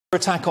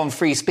Attack on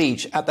free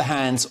speech at the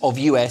hands of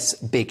US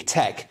big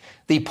tech.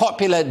 The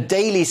popular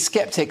Daily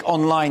Skeptic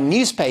online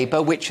newspaper,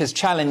 which has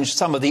challenged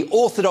some of the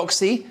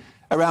orthodoxy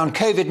around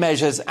COVID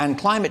measures and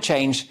climate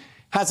change,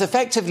 has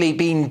effectively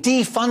been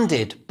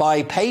defunded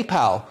by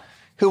PayPal,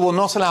 who will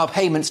not allow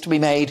payments to be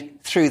made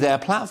through their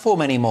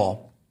platform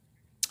anymore.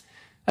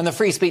 And the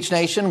Free Speech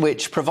Nation,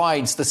 which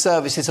provides the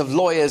services of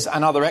lawyers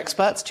and other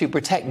experts to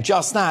protect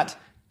just that,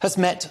 has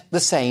met the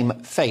same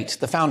fate.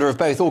 The founder of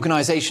both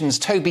organisations,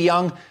 Toby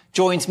Young,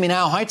 joins me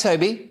now. Hi,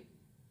 Toby.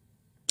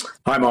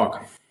 Hi,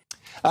 Mark.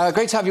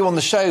 Great to have you on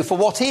the show for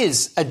what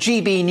is a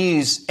GB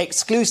News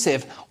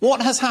exclusive. What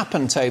has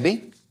happened,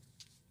 Toby?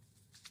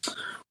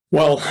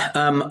 Well,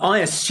 I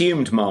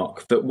assumed,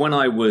 Mark, that when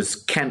I was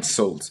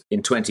cancelled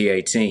in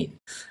 2018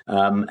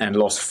 and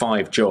lost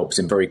 5 jobs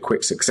in very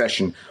quick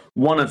succession,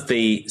 one of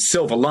the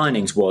silver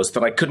linings was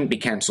that I couldn't be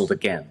cancelled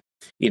again.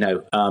 You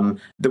know,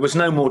 there was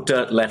no more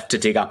dirt left to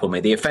dig up on me.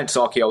 The offence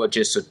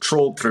archaeologists had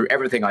trawled through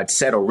everything I'd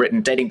said or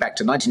written dating back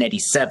to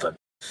 1987.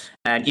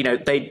 And, you know,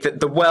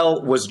 the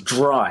well was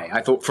dry.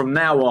 I thought from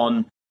now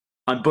on,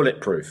 I'm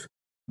bulletproof.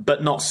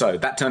 But not so.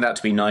 That turned out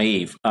to be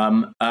naive.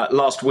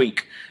 Last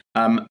week,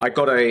 I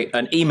got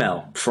an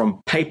email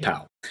from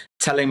PayPal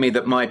telling me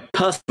that my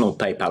personal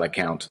PayPal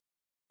account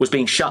was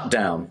being shut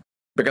down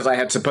because I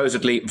had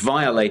supposedly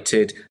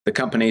violated the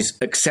company's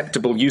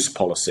acceptable use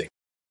policy.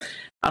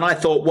 And I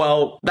thought,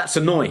 well, that's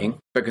annoying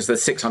because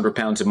there's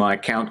 £600 in my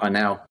account. I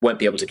now won't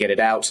be able to get it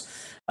out.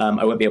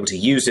 I won't be able to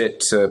use it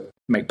to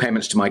make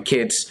payments to my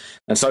kids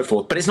and so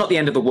forth. But it's not the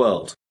end of the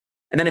world.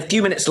 And then a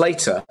few minutes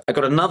later, I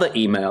got another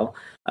email,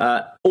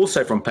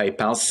 also from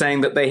PayPal,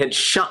 saying that they had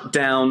shut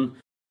down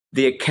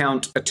the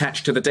account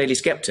attached to the Daily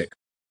Skeptic.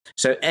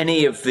 So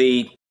any of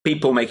the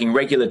people making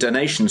regular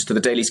donations to the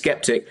Daily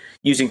Skeptic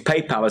using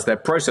PayPal as their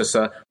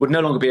processor would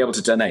no longer be able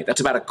to donate.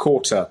 That's about a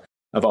quarter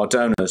of our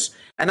donors.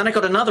 And then I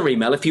got another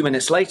email a few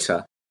minutes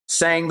later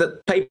saying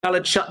that PayPal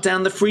had shut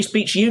down the Free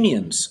Speech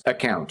Union's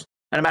account.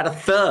 And about a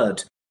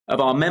third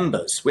of our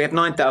members, we have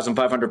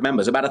 9,500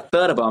 members, about a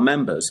third of our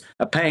members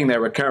are paying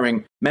their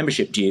recurring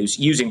membership dues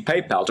using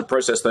PayPal to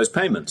process those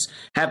payments,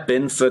 have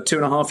been for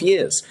 2.5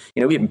 years.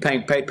 You know, we've been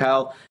paying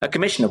PayPal a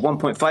commission of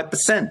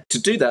 1.5% to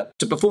do that,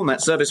 to perform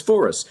that service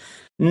for us.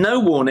 No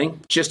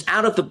warning, just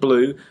out of the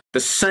blue, the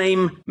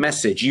same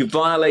message. You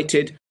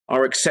violated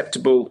our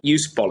acceptable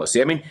use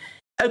policy. I mean,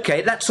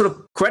 okay, that's sort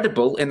of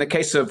credible in the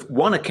case of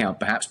one account,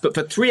 perhaps, but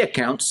for 3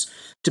 accounts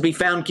to be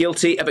found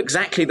guilty of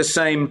exactly the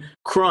same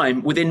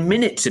crime within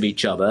minutes of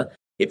each other,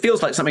 it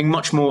feels like something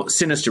much more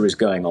sinister is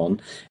going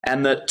on,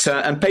 and that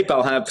and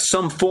PayPal have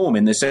some form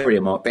in this area,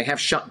 Mark. They have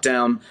shut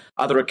down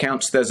other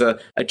accounts. There's a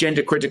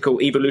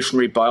gender-critical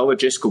evolutionary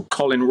biologist called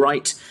Colin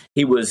Wright.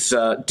 He was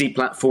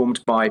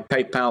deplatformed by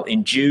PayPal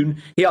in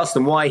June. He asked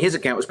them why his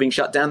account was being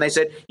shut down. They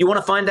said, you want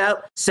to find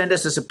out? Send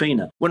us a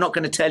subpoena. We're not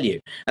going to tell you.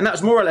 And that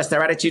was more or less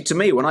their attitude to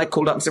me when I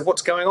called up and said,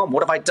 what's going on?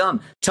 What have I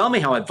done? Tell me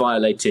how I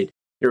violated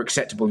your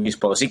acceptable use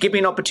policy. Give me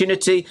an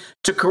opportunity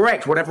to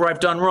correct whatever I've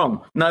done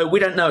wrong. No,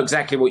 we don't know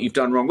exactly what you've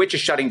done wrong. We're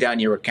just shutting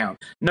down your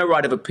account. No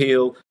right of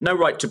appeal, no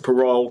right to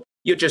parole.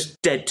 You're just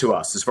dead to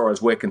us as far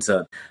as we're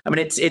concerned. I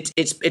mean,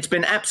 it's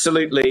been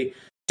absolutely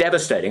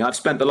devastating. I've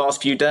spent the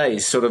last few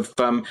days sort of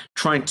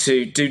trying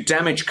to do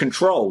damage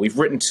control. We've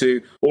written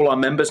to all our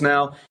members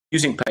now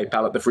using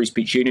PayPal at the Free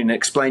Speech Union and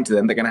explained to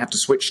them they're going to have to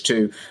switch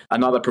to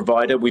another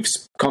provider. We've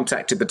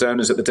contacted the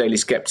donors at the Daily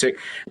Skeptic.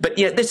 But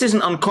yeah, this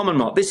isn't uncommon,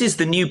 Mark. This is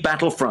the new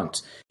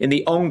battlefront in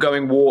the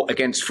ongoing war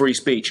against free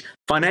speech.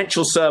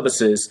 Financial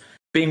services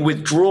being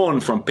withdrawn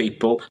from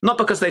people, not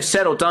because they've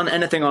said or done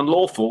anything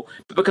unlawful,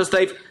 but because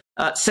they've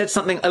said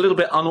something a little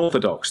bit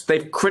unorthodox.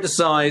 They've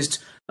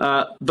criticised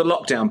the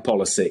lockdown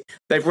policy.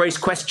 They've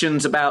raised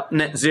questions about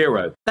net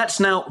zero. That's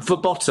now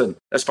verboten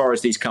as far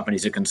as these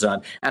companies are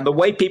concerned. And the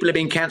way people are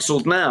being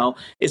cancelled now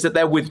is that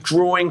they're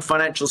withdrawing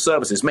financial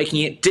services,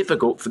 making it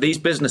difficult for these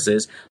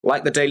businesses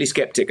like the Daily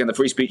Skeptic and the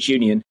Free Speech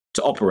Union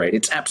to operate.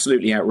 It's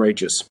absolutely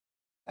outrageous.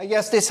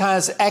 Yes, this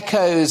has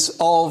echoes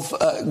of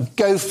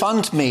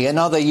GoFundMe,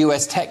 another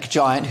US tech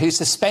giant who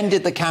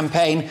suspended the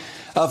campaign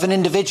of an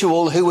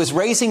individual who was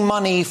raising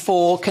money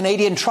for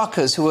Canadian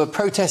truckers who were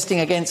protesting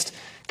against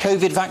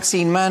COVID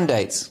vaccine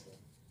mandates.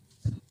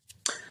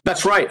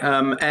 That's right.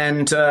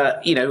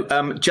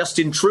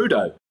 Justin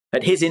Trudeau,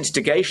 at his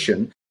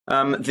instigation,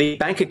 the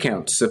bank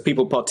accounts of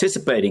people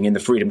participating in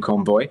the Freedom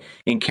Convoy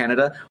in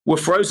Canada were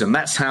frozen.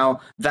 That's how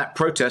that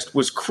protest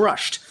was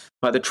crushed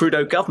by the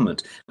Trudeau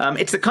government.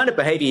 It's the kind of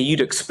behavior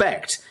you'd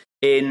expect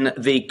in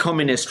the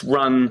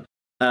communist-run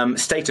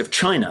state of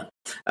China,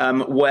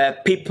 where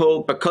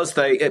people, because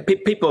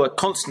people are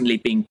constantly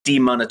being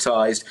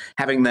demonetized,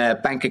 having their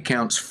bank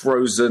accounts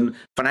frozen,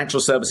 financial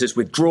services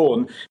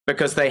withdrawn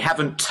because they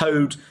haven't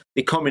towed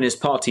the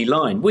Communist Party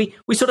line. We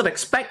sort of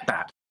expect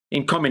that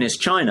in communist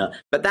China,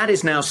 but that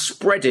is now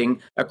spreading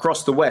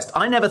across the West.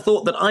 I never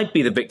thought that I'd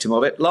be the victim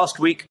of it. Last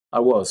week, I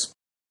was.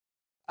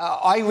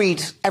 I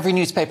read every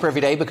newspaper every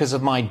day because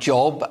of my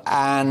job,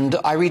 and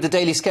I read the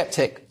Daily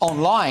Skeptic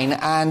online,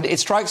 and it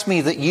strikes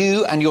me that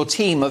you and your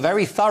team are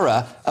very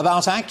thorough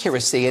about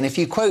accuracy. And if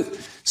you quote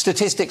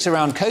statistics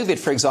around COVID,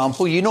 for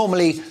example, you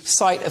normally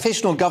cite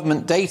official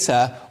government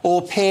data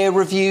or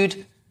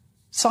peer-reviewed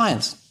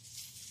science.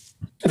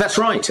 That's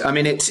right. I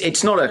mean,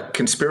 it's not a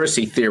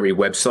conspiracy theory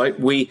website.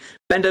 We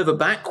bend over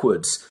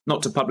backwards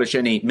not to publish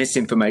any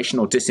misinformation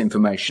or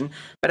disinformation.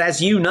 But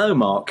as you know,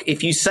 Mark,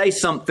 if you say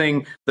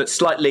something that's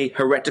slightly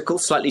heretical,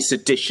 slightly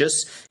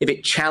seditious, if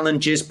it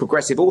challenges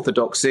progressive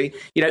orthodoxy,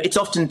 it's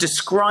often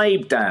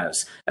described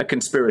as a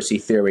conspiracy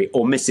theory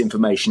or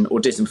misinformation or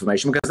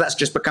disinformation, because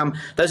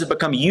those have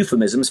become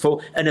euphemisms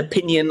for an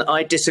opinion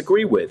I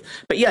disagree with.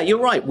 But yeah, you're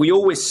right. We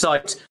always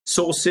cite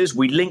sources.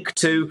 We link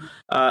to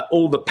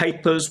all the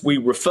papers we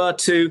refer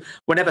to.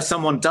 Whenever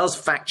someone does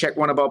fact check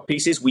one of our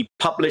pieces, we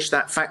publish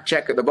that fact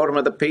check at the bottom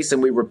of the piece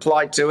and we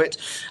reply to it.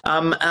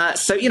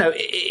 So,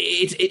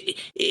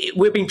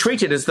 we're being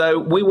treated as though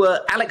we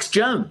were Alex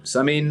Jones.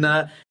 I mean,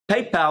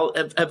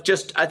 PayPal have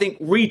just, I think,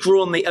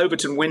 redrawn the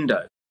Overton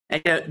window.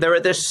 And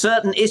there's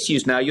certain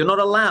issues now you're not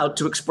allowed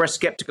to express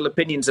skeptical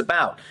opinions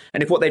about.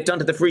 And if what they've done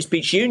to the Free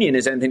Speech Union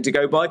is anything to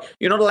go by,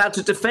 you're not allowed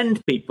to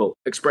defend people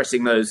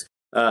expressing those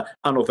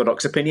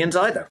unorthodox opinions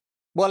either.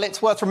 Well,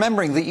 it's worth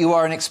remembering that you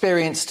are an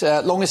experienced,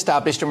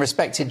 long-established and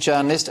respected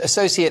journalist,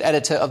 associate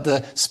editor of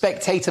the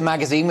Spectator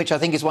magazine, which I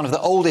think is one of the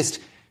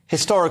oldest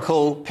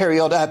historical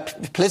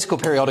political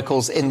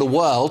periodicals in the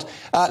world.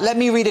 Let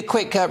me read a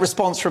quick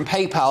response from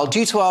PayPal.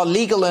 Due to our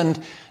legal and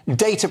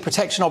data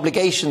protection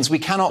obligations, we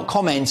cannot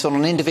comment on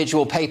an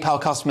individual PayPal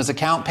customer's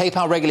account.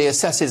 PayPal regularly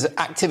assesses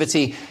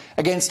activity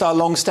against our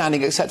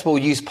long-standing acceptable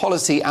use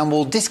policy and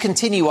will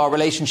discontinue our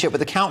relationship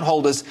with account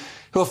holders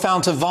who are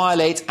found to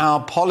violate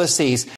our policies.